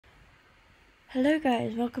Hello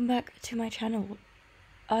guys, welcome back to my channel.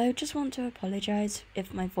 I just want to apologise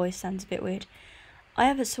if my voice sounds a bit weird. I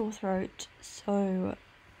have a sore throat, so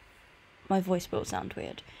my voice will sound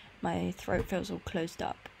weird. My throat feels all closed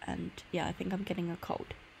up, and yeah, I think I'm getting a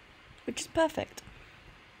cold, which is perfect.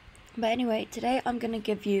 But anyway, today I'm going to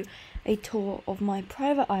give you a tour of my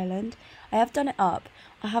private island. I have done it up.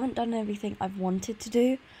 I haven't done everything I've wanted to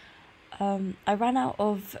do. I ran out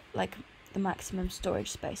of the maximum storage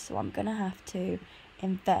space, so I'm gonna have to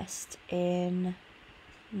invest in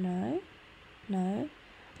I'm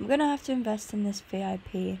gonna have to invest in this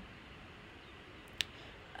VIP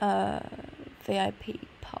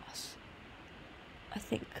pass. I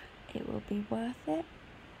think it will be worth it.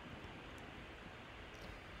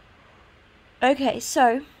 Okay,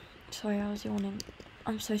 so sorry, I was yawning.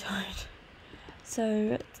 I'm so tired.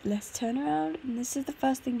 So let's turn around, and this is the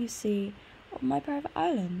first thing you see on my private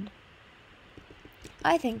island.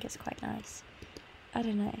 I think it's quite nice. I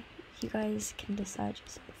don't know, you guys can decide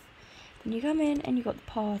yourself. Then you come in and you got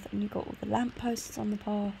the path, and you got all the lampposts on the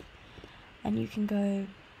path, and you can go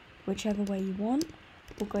whichever way you want.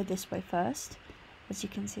 We'll go this way first. As you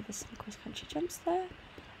can see, there's some cross-country jumps there.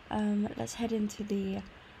 Let's head into the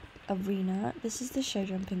arena. This is the show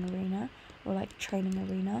jumping arena, or like training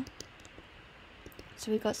arena.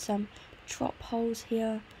 So we've got some drop holes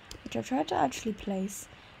here, which I've tried to actually place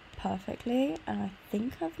perfectly, and I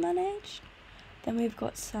think I've managed. Then we've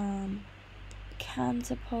got some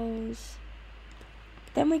canter poles.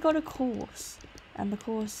 Then we got a course, and the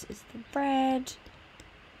course is the red,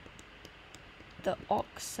 the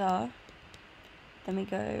oxer. Then we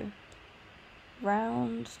go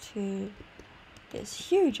round to this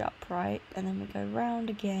huge upright, and then we go round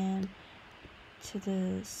again to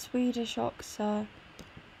the Swedish oxer,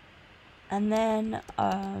 and then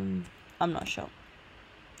I'm not sure.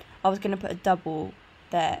 I was going to put a double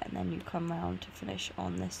there, and then you come round to finish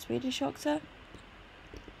on this Swedish oxer.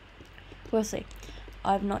 We'll see.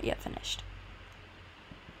 I've not yet finished.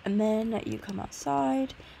 And then you come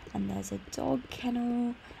outside, and there's a dog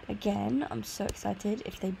kennel. Again, I'm so excited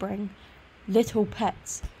if they bring little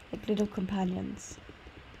pets, like little companions.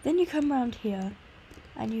 Then you come round here,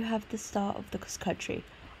 and you have the start of the cross-country.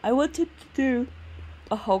 I wanted to do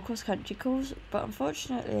a whole cross-country course, but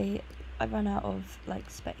unfortunately I ran out of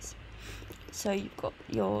space. So you've got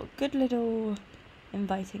your good little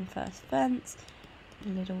inviting first fence,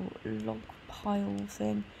 little log pile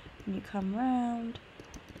thing, and you come round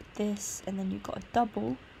this, and then you've got a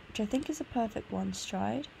double, which I think is a perfect one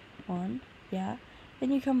stride. Yeah.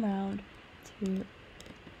 Then you come round to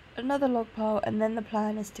another log pile, and then the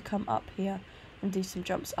plan is to come up here and do some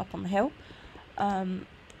jumps up on the hill.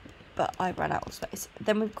 But I ran out of space.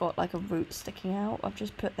 Then we've got a root sticking out. I've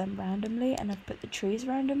just put them randomly, and I've put the trees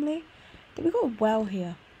randomly. Then we've got a well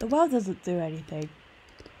here. The well doesn't do anything.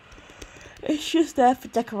 It's just there for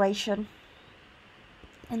decoration.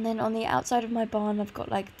 And then on the outside of my barn, I've got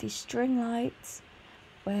these string lights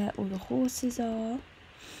where all the horses are.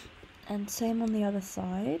 And same on the other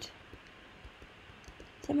side.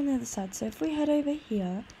 So if we head over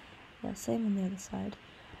here, yeah, same on the other side.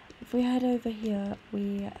 If we head over here,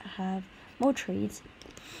 we have more trees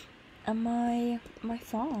and my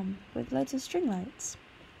farm with loads of string lights.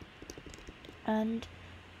 And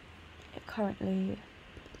currently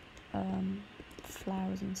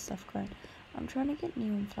flowers and stuff growing. I'm trying to get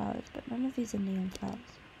neon flowers, but none of these are neon flowers,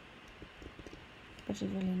 which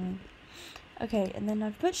is really annoying. Okay, and then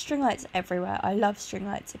I've put string lights everywhere. I love string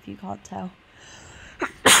lights, if you can't tell.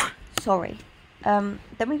 Sorry. Then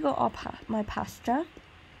we got my pasture.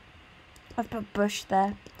 I've put bush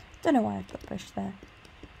there. Don't know why I've put bush there.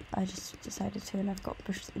 I just decided to, and I've got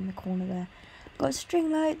bush in the corner there. I've got string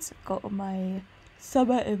lights. I've got my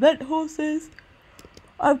summer event horses.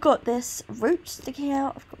 I've got this root sticking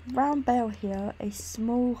out. I've got a round bale here. A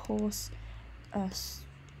small horse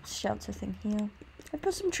shelter thing here. I've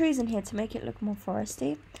put some trees in here to make it look more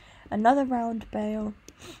foresty. Another round bale,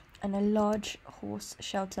 and a large horse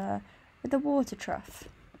shelter with a water trough,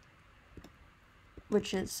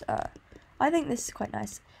 which is I think this is quite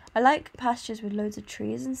nice. I like pastures with loads of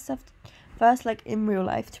trees and stuff first, in real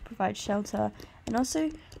life, to provide shelter, and also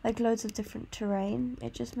loads of different terrain.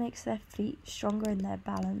 It just makes their feet stronger and their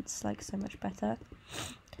balance so much better.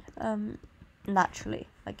 Naturally,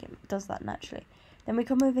 it does that naturally. Then we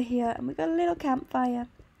come over here, and we got a little campfire,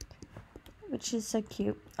 which is so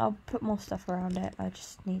cute. I'll put more stuff around it. I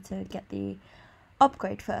just need to get the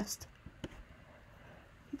upgrade first.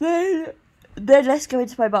 Then let's go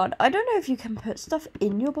into my barn. I don't know if you can put stuff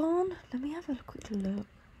in your barn. Let me have a quick look.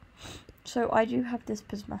 So I do have this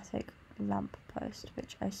prismatic lamp post,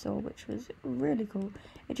 which I saw, which was really cool.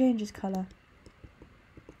 It changes colour.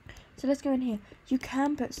 So let's go in here. You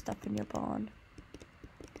can put stuff in your barn.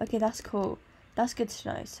 Okay, that's cool. That's good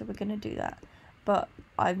to know. So we're going to do that. But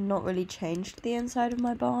I've not really changed the inside of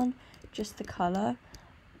my barn. Just the colour.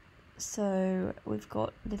 So we've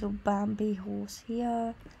got little Bambi horse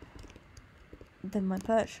here. Then my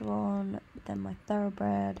Percheron. Then my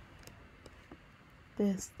Thoroughbred.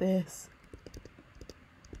 This.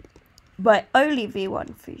 But only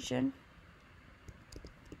V1 fusion.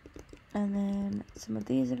 And then some of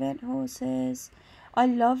these event horses. I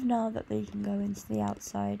love now that they can go into the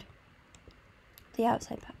outside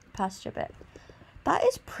pasture bit. That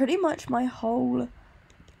is pretty much my whole.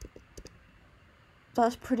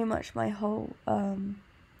 That's pretty much my whole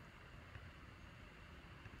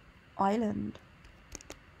island.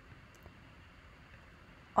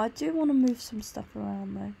 I do want to move some stuff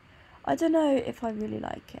around though. I don't know if I really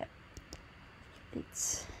like it.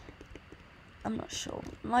 I'm not sure.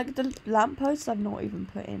 Like the lampposts, I've not even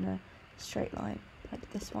put in a straight line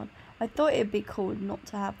like this one. I thought it'd be cool not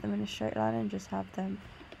to have them in a straight line and just have them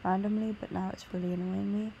randomly, but now it's really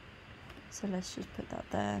annoying me. So let's just put that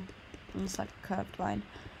there. And it's like a curved line.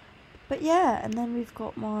 But yeah, and then we've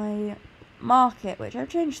got my market, which I've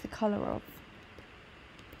changed the colour of.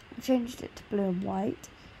 I've changed it to blue and white.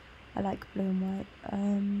 I like blue and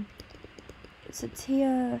white. It's a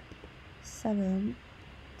tier 7.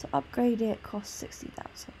 To upgrade it costs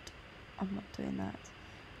 60,000. I'm not doing that.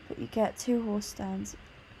 But you get 2 horse stands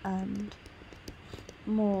and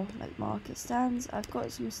more like market stands. I've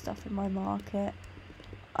got some stuff in my market.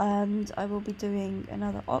 And I will be doing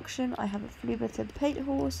another auction. I have a flea-bitted paint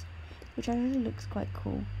horse, which actually looks quite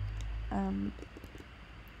cool. And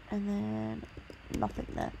then nothing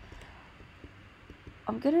there.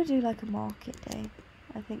 I'm gonna do like a market day.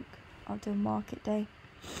 I think I'll do a market day.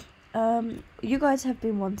 You guys have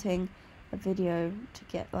been wanting a video to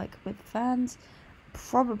get like with fans,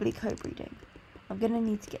 probably co-breeding. I'm gonna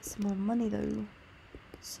need to get some more money though.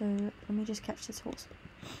 So let me just catch this horse.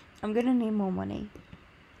 I'm gonna need more money.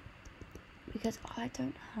 Because I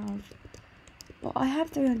don't have, well, I have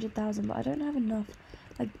 300,000, but I don't have enough.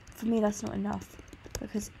 Like, for me, that's not enough,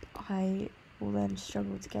 because I will then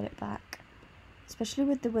struggle to get it back, especially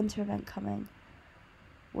with the winter event coming,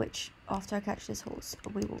 which, after I catch this horse,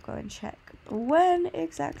 we will go and check when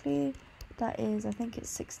exactly that is. I think it's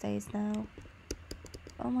 6 days now.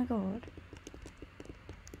 Oh my god.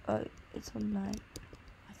 Oh, it's on 9.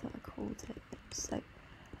 I thought I called it. It's like,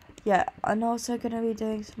 yeah, I'm also going to be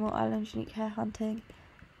doing some more Island Unique Hare hunting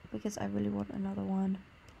because I really want another one.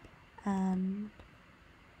 And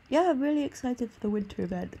yeah, I'm really excited for the winter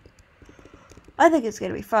event. I think it's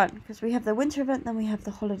going to be fun because we have the winter event, then we have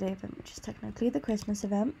the holiday event, which is technically the Christmas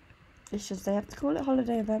event. It's just they have to call it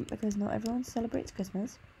holiday event because not everyone celebrates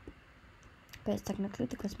Christmas. But it's technically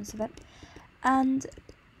the Christmas event. And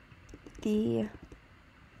the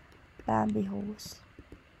Bambi horse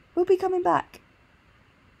will be coming back,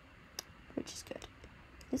 which is good.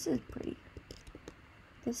 This is pretty.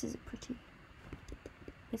 This is pretty.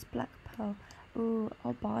 It's black pearl. Ooh,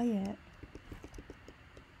 I'll buy it.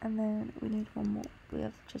 And then we need one more. We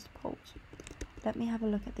have just poles. Let me have a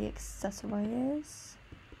look at the accessories.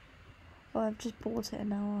 Oh, I've just bought it and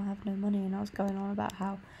now I'll have no money. And I was going on about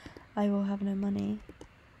how I will have no money.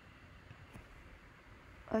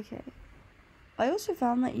 Okay. I also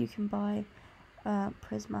found that you can buy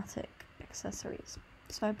prismatic accessories.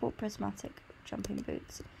 So I bought prismatic jumping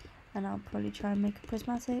boots. And I'll probably try and make a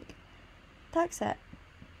prismatic tag set.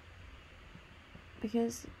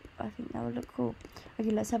 Because I think that would look cool.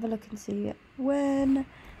 Okay, let's have a look and see when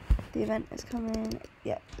the event is coming.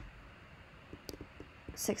 Yep.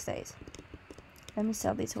 6 days. Let me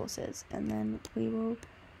sell these horses and then we will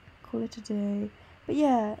call it a day. But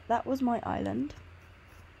yeah, that was my island.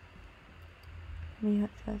 Let me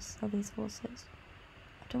first sell these horses.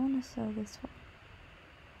 I don't want to sell this one.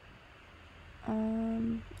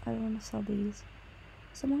 I want to sell these.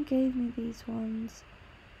 Someone gave me these ones,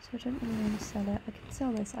 so I don't really want to sell it. I can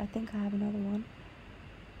sell this. I think I have another one.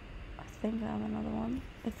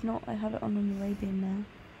 If not, I have it on an Arabian now.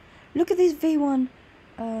 Look at these V1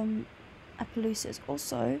 Appaloosas.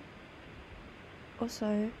 Also,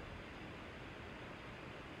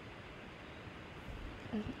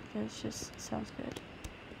 that just sounds good.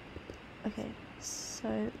 Okay,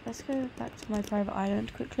 so let's go back to my private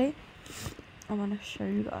island quickly. I want to show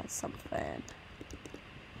you guys something.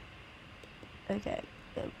 Okay,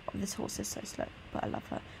 this horse is so slow, but I love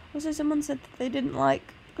her. Also, someone said that they didn't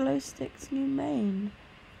like Glowstick's new mane.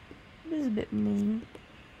 This is a bit mean.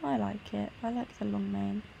 I like it. I like the long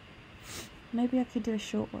mane. Maybe I could do a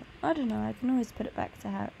short one. I don't know. I can always put it back to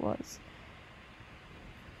how it was.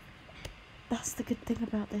 That's the good thing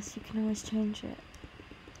about this, you can always change it.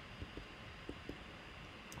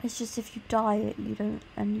 It's just if you dye it, you don't,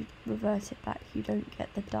 and you revert it back, you don't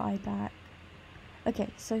get the dye back. Okay,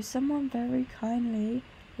 so someone very kindly,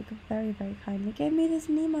 like very, very kindly, gave me this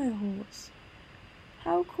Nemo horse.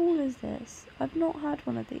 How cool is this? I've not had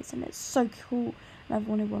one of these, and it's so cool, and I've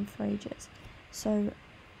wanted one for ages. So,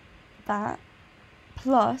 that,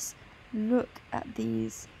 plus, look at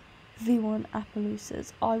these V1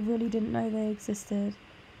 Appaloosas. I really didn't know they existed,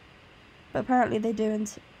 but apparently they do,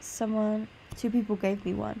 and 2 people gave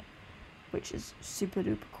me one, which is super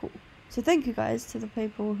duper cool. So thank you guys to the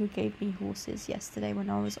people who gave me horses yesterday when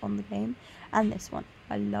I was on the game, and this one.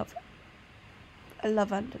 I love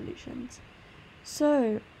Andalusians.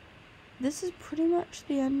 So this is pretty much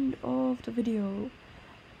the end of the video.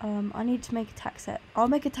 I need to make a tack set. I'll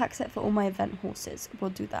make a tack set for all my event horses. We'll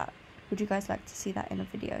do that. Would you guys like to see that in a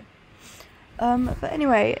video? But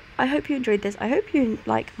anyway, I hope you enjoyed this. I hope you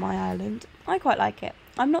like my island. I quite like it.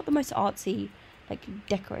 I'm not the most artsy, like,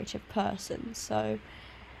 decorative person, so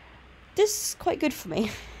this is quite good for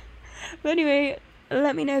me. But anyway,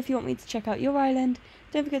 let me know if you want me to check out your island.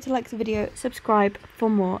 Don't forget to like the video, subscribe for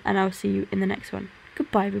more, and I'll see you in the next one.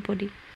 Goodbye, everybody.